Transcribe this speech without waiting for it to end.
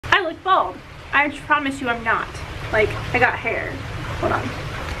look bald. I promise you I'm not. Like, I got hair. Hold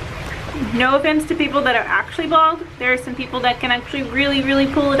on. No offense to people that are actually bald. There are some people that can actually really, really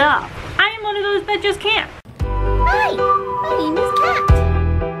pull it off. I am one of those that just can't. Hi, my name is Cat.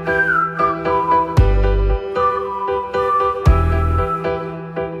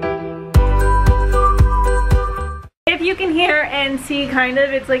 If you can hear and see kind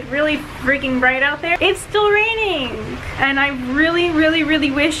of, it's like really freaking bright out there. It's still raining. And I really, really,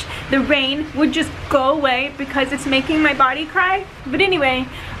 really wish the rain would just go away because it's making my body cry. But anyway,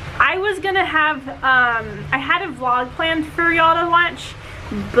 I was gonna have, I had a vlog planned for y'all to watch,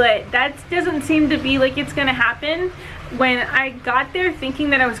 but that doesn't seem to be like it's gonna happen. When I got there thinking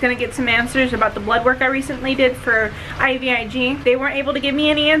that I was gonna get some answers about the blood work I recently did for IVIG, they weren't able to give me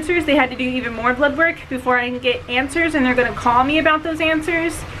any answers. They had to do even more blood work before I can get answers, and they're gonna call me about those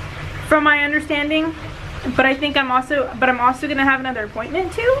answers, from my understanding. But I think I'm also gonna have another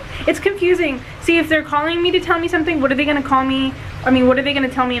appointment too. It's confusing. See, if they're calling me to tell me something, what are they gonna call me? I mean, what are they gonna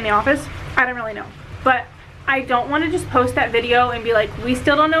tell me in the office? I don't really know. But I don't want to just post that video and be like, we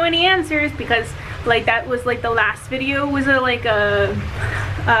still don't know any answers, because like that was like the last video was like a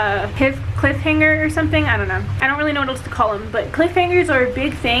cliffhanger or something. I don't know. I don't really know what else to call them, but cliffhangers are a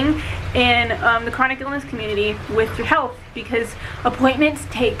big thing in the chronic illness community with your health, because appointments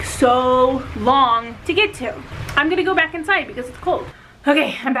take so long to get to. I'm gonna go back inside because it's cold.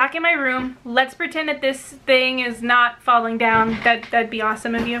 Okay, I'm back in my room. Let's pretend that this thing is not falling down. That'd be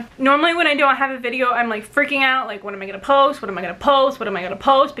awesome of you. Normally when I don't have a video, I'm like freaking out, like what am I gonna post? What am I gonna post? What am I gonna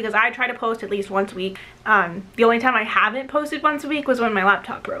post? Because I try to post at least once a week. The only time I haven't posted once a week was when my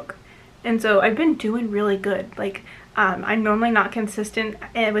laptop broke. And so I've been doing really good. Like, I'm normally not consistent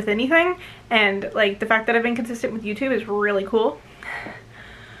with anything, and like the fact that I've been consistent with YouTube is really cool.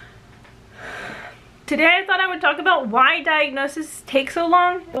 Today I thought I would talk about why diagnosis takes so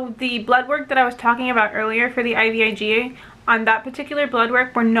long. The blood work that I was talking about earlier for the IVIG, on that particular blood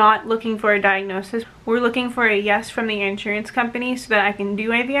work, we're not looking for a diagnosis. We're looking for a yes from the insurance company so that I can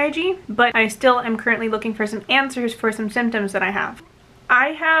do IVIG, but I still am currently looking for some answers for some symptoms that I have.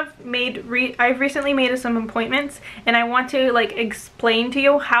 I've recently made some appointments, and I want to like explain to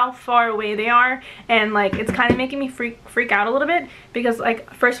you how far away they are, and like it's kind of making me freak out a little bit, because like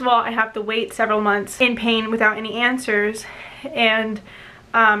first of all I have to wait several months in pain without any answers, and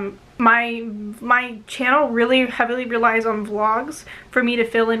my channel really heavily relies on vlogs for me to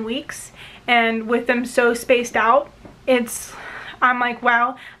fill in weeks, and with them so spaced out, I'm like,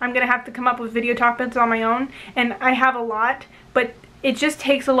 wow, I'm gonna have to come up with video topics on my own, and I have a lot, but it just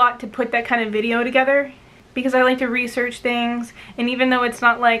takes a lot to put that kind of video together, because I like to research things, and even though it's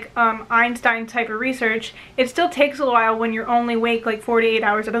not like Einstein type of research, it still takes a while when you're only awake like 48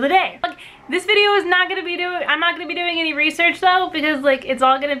 hours out of the day. Like, this video is not gonna be I'm not gonna be doing any research though, because like it's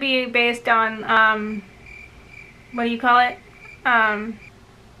all gonna be based on what do you call it?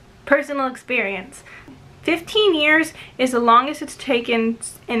 Personal experience. 15 years is the longest it's taken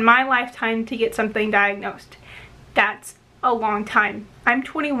in my lifetime to get something diagnosed. That's a long time. I'm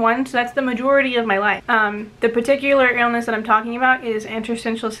 21, so that's the majority of my life. The particular illness that I'm talking about is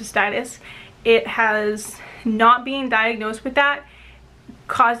interstitial cystitis. It has, not being diagnosed with that,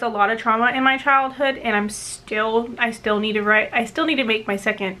 caused a lot of trauma in my childhood, and I still need to make my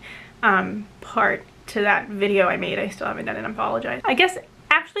second part to that video I made. I still haven't done it, I apologize. I guess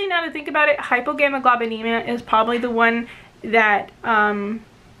actually, now to think about it, hypogammaglobulinemia is probably the one that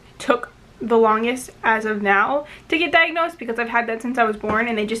took the longest as of now to get diagnosed, because I've had that since I was born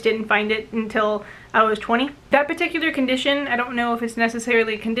and they just didn't find it until I was 20. That particular condition, I don't know if it's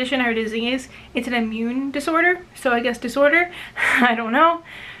necessarily a condition or a disease. It's an immune disorder, so I guess disorder. I don't know.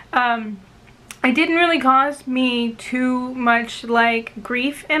 It didn't really cause me too much like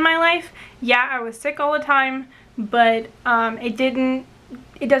grief in my life. Yeah, I was sick all the time, but it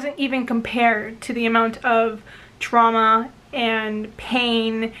doesn't even compare to the amount of trauma and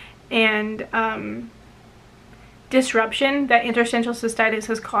pain and disruption that interstitial cystitis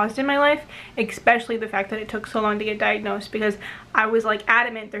has caused in my life, especially the fact that it took so long to get diagnosed, because I was like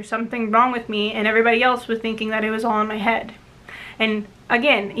adamant there's something wrong with me, and everybody else was thinking that it was all in my head. And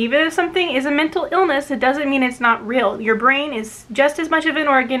again, even if something is a mental illness, it doesn't mean it's not real. Your brain is just as much of an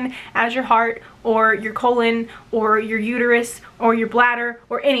organ as your heart, or your colon, or your uterus, or your bladder,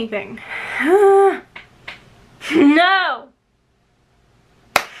 or anything. No!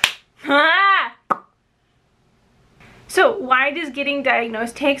 So why does getting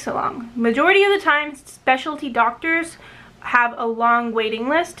diagnosed take so long? Majority of the time, specialty doctors have a long waiting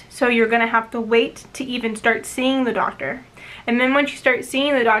list, so you're gonna have to wait to even start seeing the doctor. And then once you start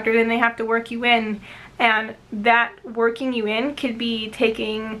seeing the doctor, then they have to work you in, and that working you in could be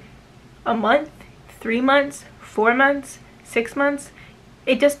taking a month, 3 months, 4 months, 6 months.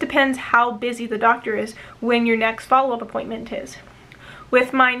 It just depends how busy the doctor is when your next follow-up appointment is.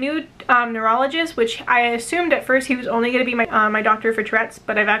 With my new neurologist, which I assumed at first he was only going to be my doctor for Tourette's,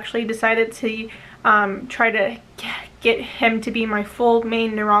 but I've actually decided to try to get him to be my full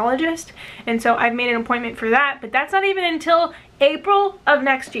main neurologist, and so I've made an appointment for that, but that's not even until April of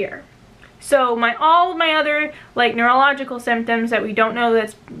next year. So all of my other like neurological symptoms that we don't know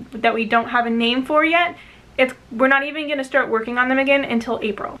that we don't have a name for yet, we're not even going to start working on them again until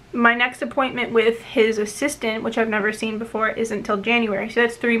April. My next appointment with his assistant, which I've never seen before, isn't until January, so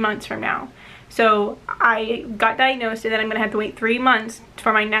that's 3 months from now. So I got diagnosed, and then I'm going to have to wait 3 months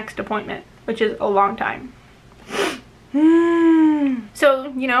for my next appointment, which is a long time.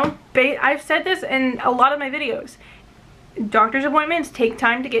 So, you know, I've said this in a lot of my videos. Doctor's appointments take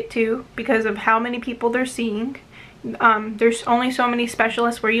time to get to because of how many people they're seeing. There's only so many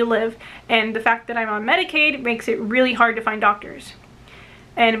specialists where you live, and the fact that I'm on Medicaid makes it really hard to find doctors.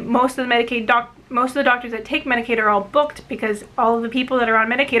 And most of the doctors that take Medicaid are all booked because all of the people that are on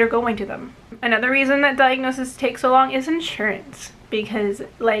Medicaid are going to them. Another reason that diagnosis takes so long is insurance, because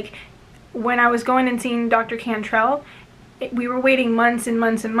like when I was going and seeing Dr. Cantrell, we were waiting months and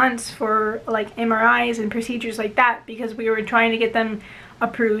months and months for like MRIs and procedures like that because we were trying to get them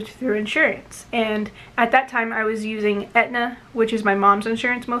approved through insurance. And at that time I was using Aetna, which is my mom's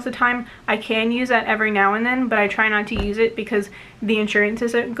insurance most of the time. I can use that every now and then, but I try not to use it because the insurance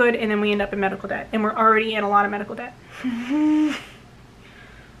isn't good, and then we end up in medical debt, and we're already in a lot of medical debt. No,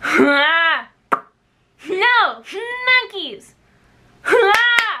 monkeys.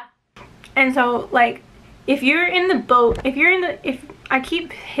 And so like if you're in the boat, if I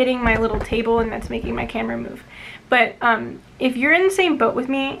keep hitting my little table and that's making my camera move, but if you're in the same boat with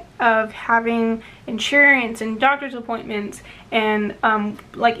me of having insurance and doctor's appointments and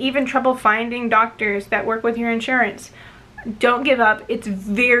like even trouble finding doctors that work with your insurance, don't give up. It's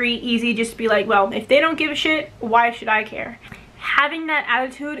very easy just to be like, well, if they don't give a shit, why should I care? Having that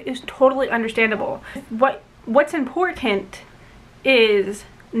attitude is totally understandable. What's important is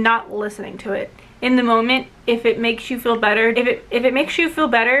not listening to it in the moment. If it makes you feel better, if it makes you feel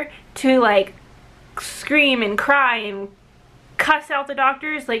better to like scream and cry and cuss out the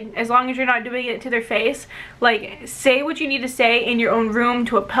doctors, like as long as you're not doing it to their face, like say what you need to say in your own room,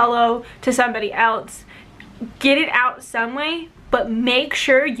 to a pillow, to somebody else, get it out some way, but make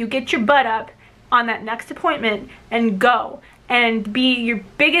sure you get your butt up on that next appointment and go and be your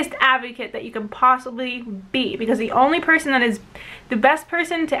biggest advocate that you can possibly be, because the only person that is the best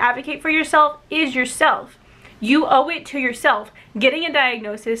person to advocate for yourself is yourself. You owe it to yourself. Getting a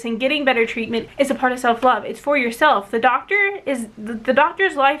diagnosis and getting better treatment is a part of self-love. It's for yourself. The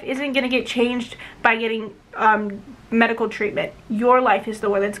doctor's life isn't going to get changed by getting medical treatment. Your life is the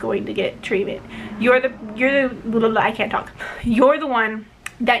one that's going to get treatment. I can't talk. You're the one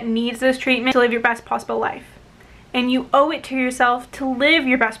that needs this treatment to live your best possible life. And you owe it to yourself to live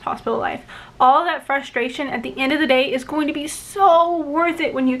your best possible life. All that frustration at the end of the day is going to be so worth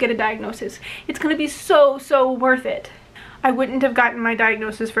it when you get a diagnosis. It's going to be so worth it. I wouldn't have gotten my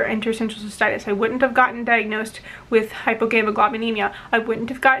diagnosis for interstitial cystitis. I wouldn't have gotten diagnosed with hypogammaglobulinemia. I wouldn't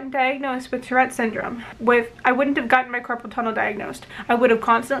have gotten diagnosed with Tourette Syndrome. I wouldn't have gotten my carpal tunnel diagnosed. I would have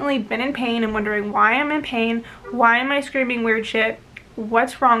constantly been in pain and wondering why I'm in pain, why am I screaming weird shit,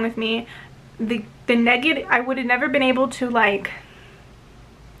 what's wrong with me. The negative, I would have never been able to like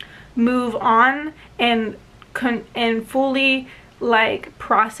move on and fully like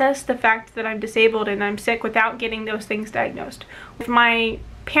process the fact that I'm disabled and I'm sick without getting those things diagnosed. If my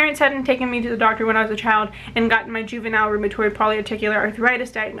parents hadn't taken me to the doctor when I was a child and gotten my juvenile rheumatoid polyarticular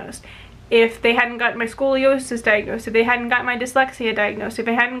arthritis diagnosed, if they hadn't gotten my scoliosis diagnosed, if they hadn't gotten my dyslexia diagnosed, if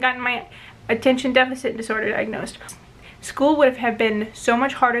they hadn't gotten my attention deficit disorder diagnosed, school would have been so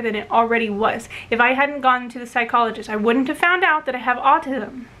much harder than it already was. If I hadn't gone to the psychologist, I wouldn't have found out that I have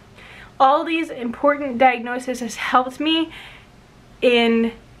autism. All these important diagnoses has helped me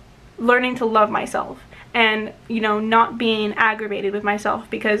in learning to love myself and, you know, not being aggravated with myself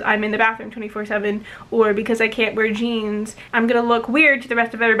because I'm in the bathroom 24/7 or because I can't wear jeans. I'm gonna look weird to the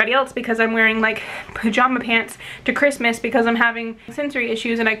rest of everybody else because I'm wearing like pajama pants to Christmas because I'm having sensory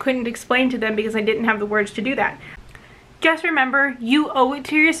issues and I couldn't explain to them because I didn't have the words to do that. Just remember, you owe it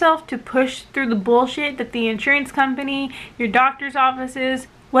to yourself to push through the bullshit that the insurance company, your doctor's offices,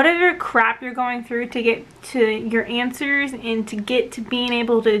 whatever crap you're going through to get to your answers and to get to being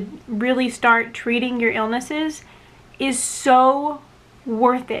able to really start treating your illnesses is so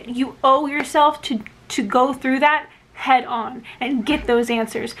worth it. You owe yourself to go through that head on and get those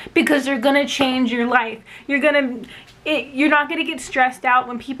answers because they're gonna change your life. you're not going to get stressed out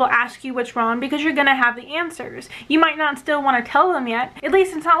when people ask you what's wrong, because you're going to have the answers. You might not still want to tell them yet. At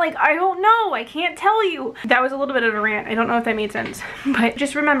least it's not like, I don't know, I can't tell you. That was a little bit of a rant. I don't know if that made sense. But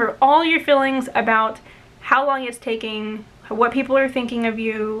just remember, all your feelings about how long it's taking, what people are thinking of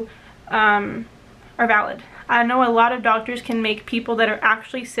you, are valid. I know a lot of doctors can make people that are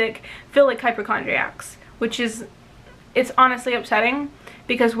actually sick feel like hypochondriacs, which is, it's honestly upsetting,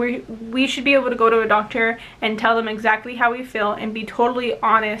 because we should be able to go to a doctor and tell them exactly how we feel and be totally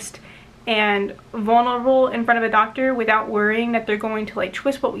honest and vulnerable in front of a doctor without worrying that they're going to like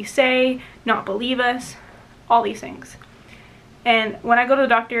twist what we say, not believe us, all these things. And when I go to the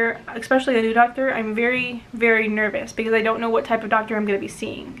doctor, especially a new doctor, I'm very, very nervous because I don't know what type of doctor I'm going to be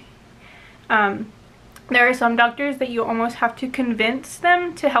seeing. There are some doctors that you almost have to convince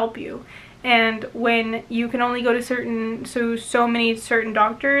them to help you. And when you can only go to so many certain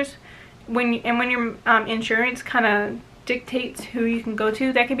doctors, when your insurance kind of dictates who you can go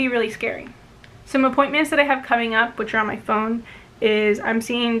to, that can be really scary. Some appointments that I have coming up, which are on my phone, is I'm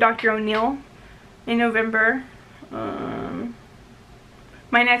seeing Dr. O'Neill in November.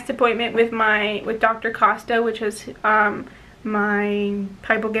 My next appointment with Dr. Costa, which is my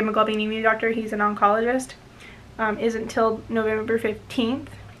hypogammaglobulinemia doctor, he's an oncologist, isn't until November 15th.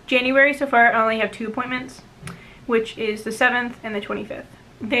 January so far I only have 2 appointments, which is the 7th and the 25th.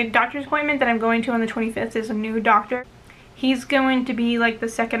 The doctor's appointment that I'm going to on the 25th is a new doctor. He's going to be like the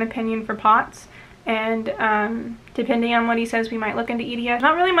second opinion for POTS, and depending on what he says, we might look into EDS.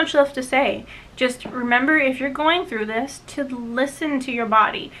 Not really much left to say. Just remember, if you're going through this, to listen to your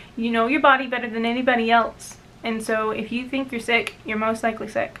body. You know your body better than anybody else, and so if you think you're sick, you're most likely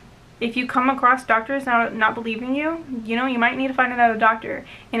sick. If you come across doctors not believing you, you know, you might need to find another doctor.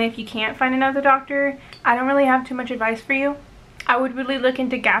 And if you can't find another doctor, I don't really have too much advice for you. I would really look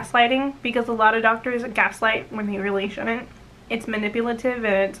into gaslighting, because a lot of doctors gaslight when they really shouldn't. It's manipulative,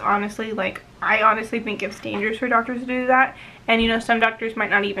 and it's honestly, like, I honestly think it's dangerous for doctors to do that. And you know, some doctors might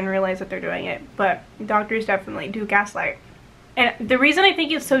not even realize that they're doing it, but doctors definitely do gaslight. And the reason I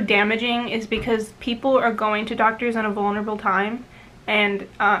think it's so damaging is because people are going to doctors in a vulnerable time. And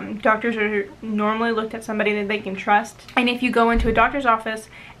doctors are normally looked at somebody that they can trust. And if you go into a doctor's office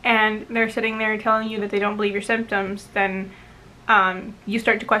and they're sitting there telling you that they don't believe your symptoms, then you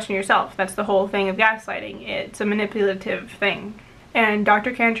start to question yourself. That's the whole thing of gaslighting. It's a manipulative thing. And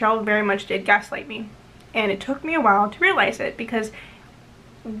Dr. Cantrell very much did gaslight me. And it took me a while to realize it, because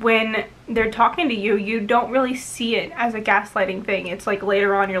when they're talking to you, you don't really see it as a gaslighting thing. It's like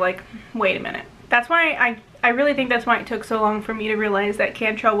later on you're like, wait a minute. That's why I really think that's why it took so long for me to realize that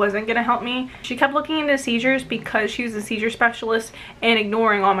Cantrell wasn't going to help me. She kept looking into seizures because she was a seizure specialist and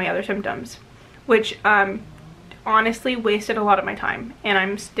ignoring all my other symptoms, which honestly wasted a lot of my time, and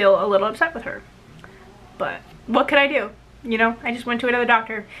I'm still a little upset with her. But what could I do? You know, I just went to another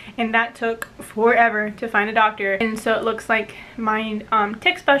doctor, and that took forever to find a doctor. And so it looks like my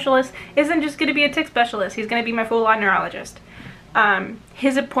tick specialist isn't just going to be a tick specialist. He's going to be my full-on neurologist.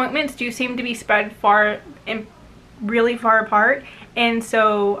 His appointments do seem to be spread really far apart, and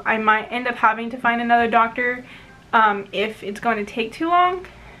so I might end up having to find another doctor if it's going to take too long,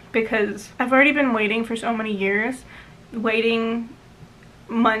 because I've already been waiting for so many years, waiting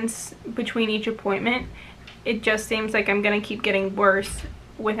months between each appointment. It just seems like I'm gonna keep getting worse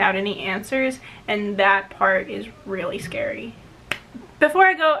without any answers, and that part is really scary. Before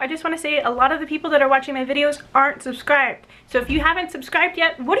I go, I just want to say a lot of the people that are watching my videos aren't subscribed. So if you haven't subscribed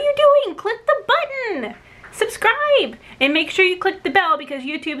yet, what are you doing? Click the button! Subscribe! And make sure you click the bell, because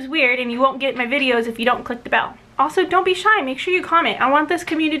YouTube's weird and you won't get my videos if you don't click the bell. Also, don't be shy. Make sure you comment. I want this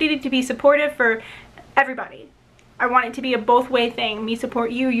community to be supportive for everybody. I want it to be a both-way thing. Me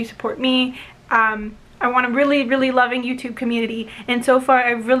support you, you support me. I want a really, really loving YouTube community, and so far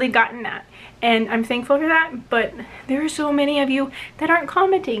I've really gotten that. And I'm thankful for that, but there are so many of you that aren't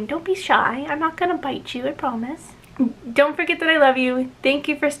commenting. Don't be shy. I'm not gonna bite you, I promise. Don't forget that I love you. Thank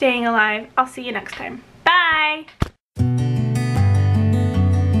you for staying alive. I'll see you next time. Bye!